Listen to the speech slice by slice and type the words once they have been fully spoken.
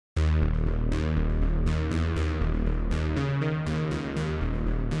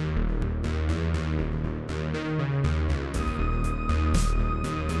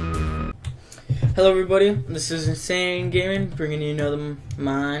Hello everybody, this is Insane Gaming, bringing you another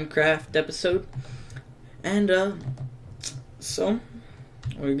Minecraft episode. And, so,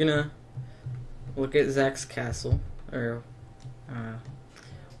 we're gonna look at Zach's castle, or,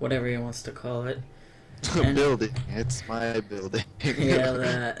 whatever he wants to call it. And, building, it's my building. yeah,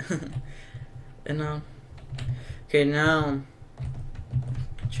 that. And, okay, now,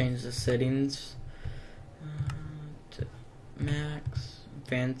 change the settings, to max,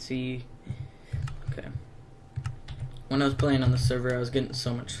 fancy. Okay. When I was playing on the server, I was getting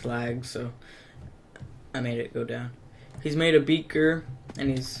so much lag, so I made it go down. He's made a beaker, and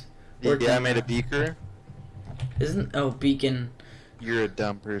he's working. Yeah, I made a beaker. Beacon. You're a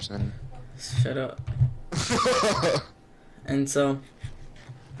dumb person. Shut up. And so,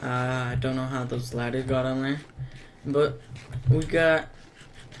 I don't know how those ladders got on there, but we got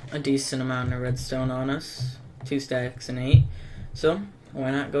a decent amount of redstone on us. 2 stacks and 8. So,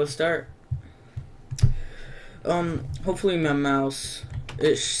 why not go start? Hopefully my mouse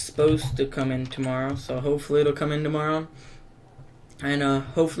is supposed to come in tomorrow, so hopefully it'll come in tomorrow. And,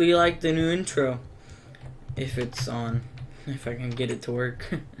 hopefully you like the new intro. If it's on. If I can get it to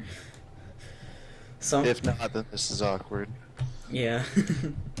work. So. If not, then this is awkward. Yeah.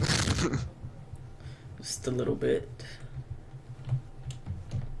 Just a little bit.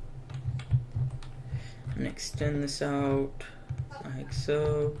 And extend this out. Like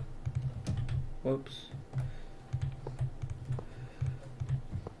so. Whoops.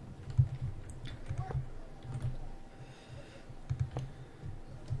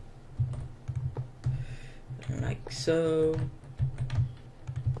 Like so.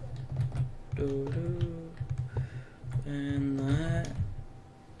 And that.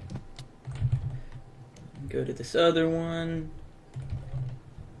 Go to this other one.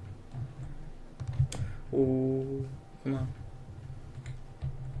 Oh, come on.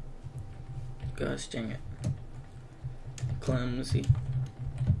 Gosh dang it. Clumsy.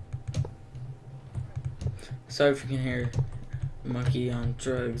 Sorry if you can hear Monkey on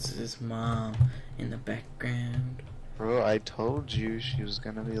Drugs' his mom in the background. Bro, I told you she was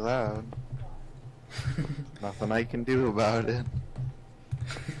gonna be loud. Nothing I can do about it.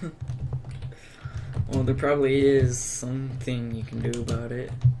 Well, there probably is something you can do about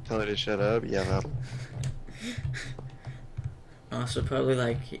it. Tell her to shut up? Yeah, that'll... Also, probably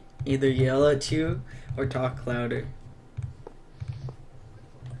like either yell at you or talk louder.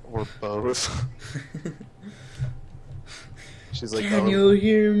 Or both. She's like, Can you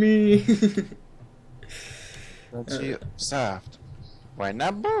hear me? That's you. Soft. Why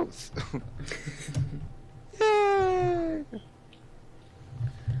not both? Yay!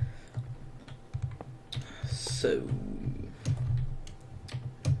 So,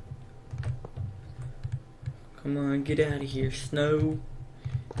 come on, get out of here, Snow.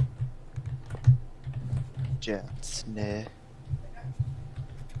 Jets, nah.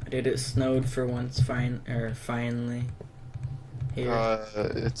 Did it snowed for once? Finally. Here.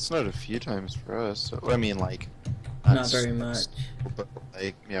 It snowed a few times for us. So, I mean, like, Not very much. But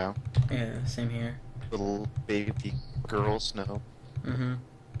like, yeah. Yeah, same here. Little baby girl snow. Mm-hmm.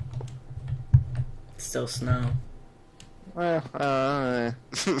 Still snow. Well, I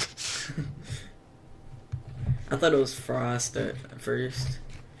thought it was frost at first.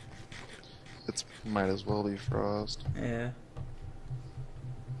 It might as well be frost. Yeah.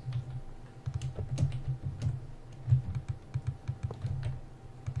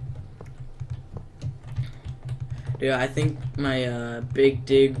 Dude, I think my Big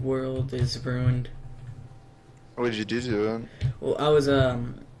Dig world is ruined. What did you do to it? Well, I was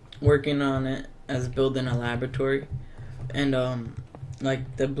working on it as building a laboratory, and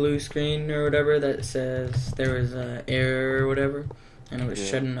like the blue screen or whatever that says there was a error or whatever, and it was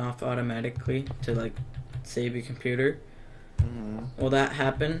shutting off automatically to like save your computer. Mm-hmm. Well, that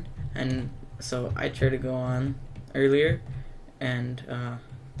happened, and so I tried to go on earlier, and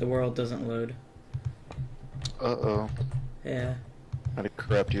the world doesn't load. Uh-oh. Yeah. How to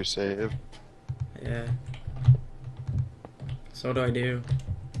corrupt your save. Yeah. So what do I do?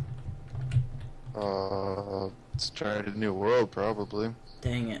 Let's try a new world, probably.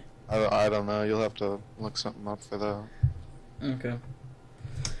 Dang it. I don't know. You'll have to look something up for that. Okay.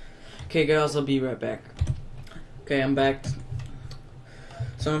 Okay, guys, I'll be right back. Okay, I'm back.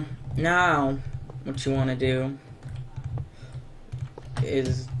 So, now, what you want to do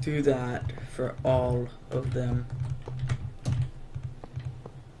is do that for all of them.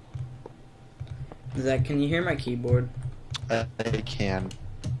 Zach, can you hear my keyboard? I can.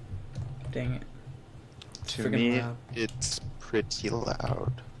 Dang it. To Friggin' me, loud. it's pretty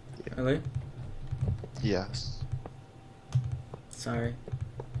loud. Yeah. Really? Yes. Sorry.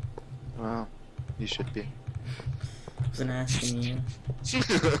 Well, You should be. I wasn't asking you.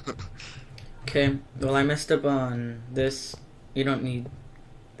 Okay, well, I messed up on this. You don't need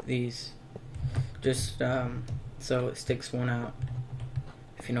these. Just, so it sticks one out.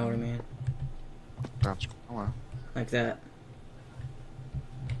 If you know what I mean. That's cool. Like that.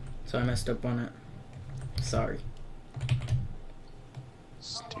 So I messed up on it. Sorry.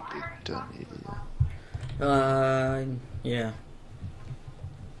 Stupid dumb idiot. Yeah.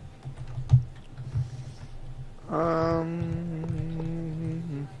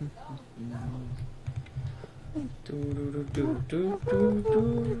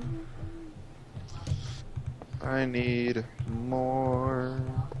 I need more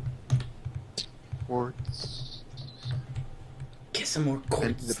quartz. Get some more I need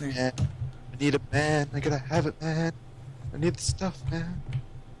quartz a then. man. I need a man. I gotta have it, man. I need the stuff, man.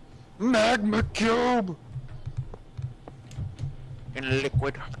 Magma cube. In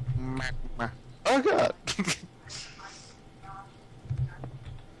liquid magma. Oh god.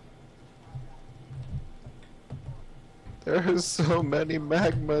 There are so many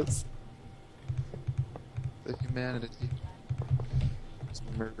magmas. The humanity is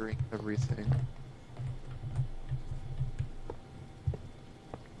murdering everything.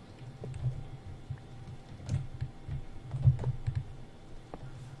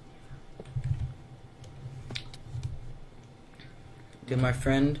 Dude, my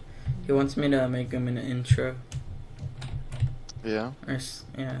friend, he wants me to make him an intro. Yeah?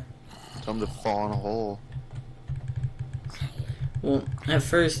 Yeah. Tell him to fall in a hole. Well, at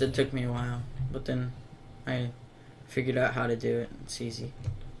first it took me a while, but then I figured out how to do it. It's easy.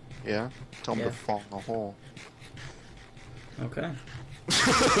 Yeah? Tell him Yeah. to fall in a hole. Okay.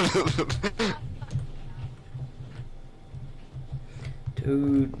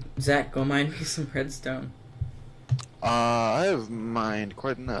 Dude, Zach, go mine me some redstone. I have mined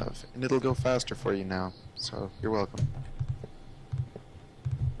quite enough, and it'll go faster for you now, so you're welcome.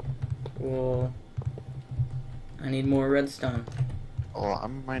 Well, I need more redstone. Oh,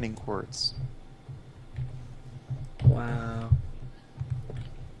 I'm mining quartz. Wow.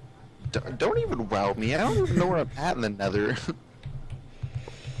 Don't even wow me, I don't even know where I'm at in the nether.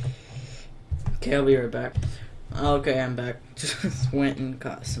 Okay, I'll be right back. Okay, I'm back. Just went and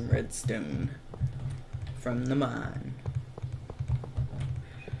caught some redstone from the mine.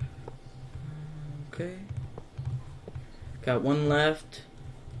 Okay. Got one left.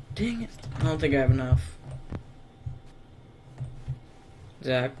 Dang it. I don't think I have enough.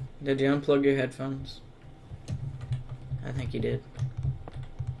 Zach, did you unplug your headphones? I think you did.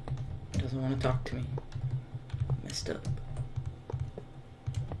 Doesn't want to talk to me. Messed up.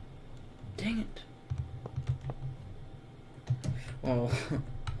 Dang it. Oh,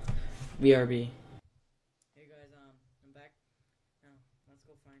 BRB. Hey guys, I'm back. Now, let's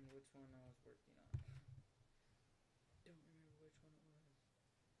go find which one I was working on. Don't remember which one it was.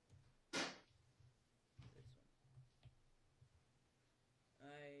 This one.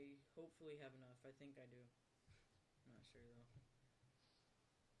 I hopefully have enough. I think I do. I'm not sure though.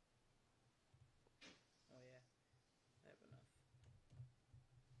 Oh yeah, I have enough.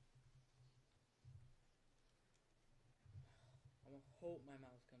 I'm gonna hope my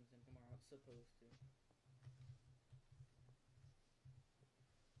mouse comes in tomorrow. It's supposed to.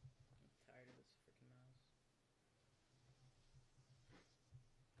 I'm tired of this freaking mouse.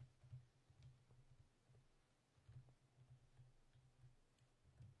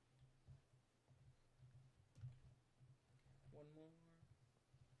 One more.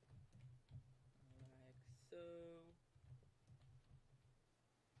 Like so.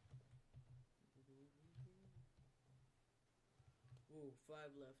 Ooh,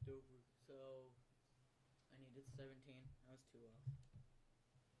 5 left over. So I needed 17. I was 2 off.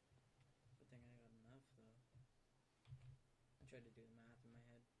 Good thing I got enough though. I tried to do the math in my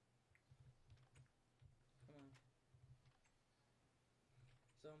head. Come on.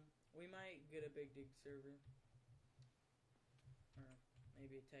 So we might get a big dig server. Or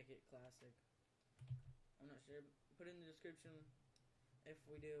maybe a Tekkit Classic. I'm not sure. Put in the description if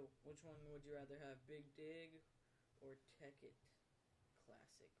we do. Which one would you rather have? Big Dig or Tekkit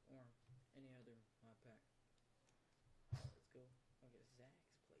Classic? Or any other mod pack? Let's go. I'll get Zach's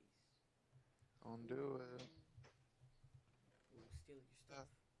place. Don't do it. Ooh, steal your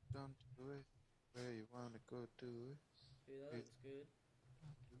stuff. Don't do it. Where you wanna go do it. Dude, that looks good.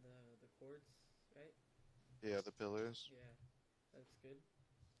 The cords, right? Yeah, the pillars. Yeah, that's good.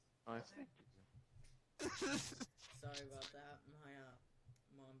 I think. Sorry about that. My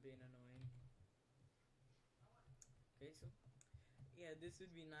mom being annoying. Okay, so yeah, this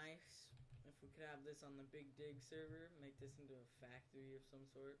would be nice if we could have this on the Big Dig server. Make this into a factory of some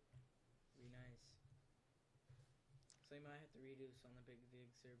sort. Be nice. So you might have to redo on the big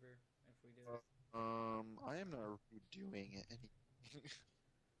VIG server if we do. I am not redoing anything.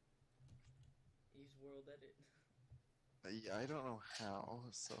 Use World Edit. Yeah, I don't know how,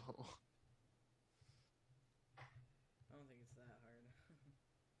 so I don't think it's that hard.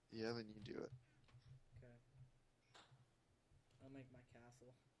 yeah, then you do it. Okay. I'll make my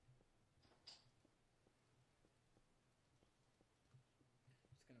castle.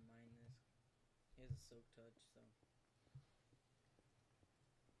 Just gonna mine this. He has a silk touch, so.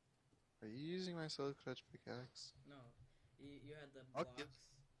 Are you using my silk touch pickaxe? No, you had the I'll give- blocks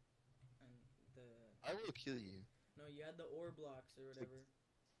and the. I will kill you. No, you had the ore blocks or It's like- whatever.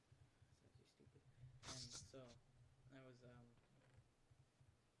 It's actually stupid. And so, I was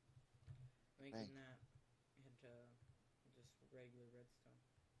making Bang. that into just regular redstone.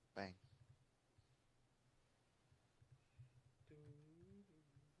 Bang. Doo.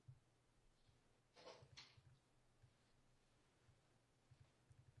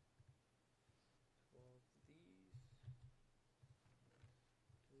 12 of these.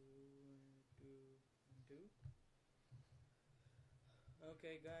 Two.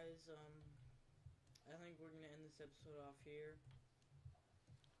 Okay, guys. I think we're gonna end this episode off here.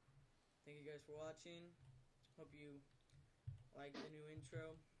 Thank you guys for watching. Hope you like the new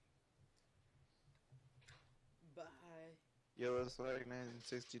intro. Bye. Yo, it's like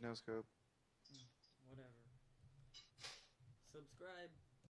 960 no scope. Whatever. Subscribe.